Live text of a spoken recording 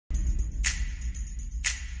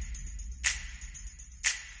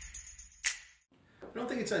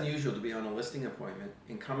think it's unusual to be on a listing appointment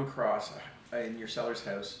and come across in your seller's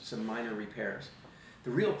house some minor repairs.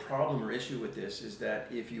 The real problem or issue with this is that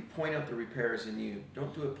if you point out the repairs and you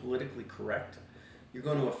don't do it politically correct, you're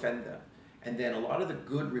going to offend them. And then a lot of the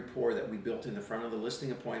good rapport that we built in the front of the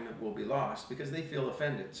listing appointment will be lost because they feel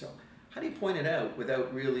offended. So how do you point it out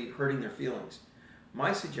without really hurting their feelings?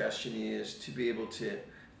 My suggestion is to be able to,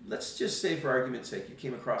 let's just say for argument's sake, you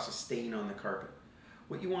came across a stain on the carpet.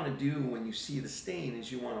 What you want to do when you see the stain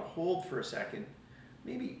is you want to hold for a second,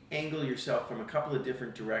 maybe angle yourself from a couple of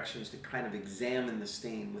different directions to kind of examine the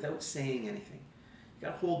stain without saying anything. You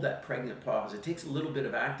got to hold that pregnant pause. It takes a little bit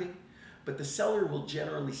of acting, but the seller will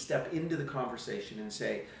generally step into the conversation and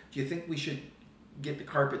say, do you think we should get the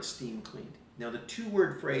carpet steam cleaned? Now the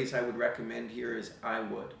two-word phrase I would recommend here is I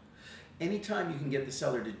would. Anytime you can get the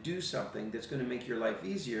seller to do something that's going to make your life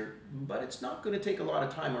easier, but it's not going to take a lot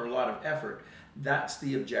of time or a lot of effort, that's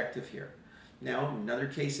the objective here. Now, in another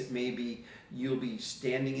case, it may be you'll be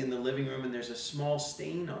standing in the living room and there's a small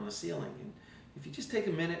stain on the ceiling. And if you just take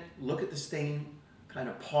a minute, look at the stain, kind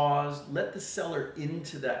of pause, let the seller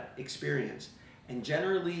into that experience. And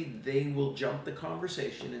generally, they will jump the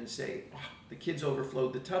conversation and say, oh, the kids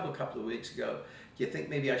overflowed the tub a couple of weeks ago. Do you think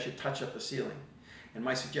maybe I should touch up the ceiling? And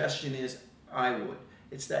my suggestion is, I would.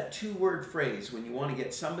 It's that two-word phrase when you want to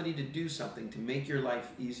get somebody to do something to make your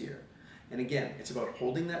life easier. And again, it's about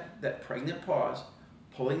holding that pregnant pause,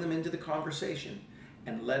 pulling them into the conversation,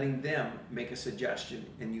 and letting them make a suggestion,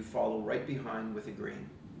 and you follow right behind with agreeing.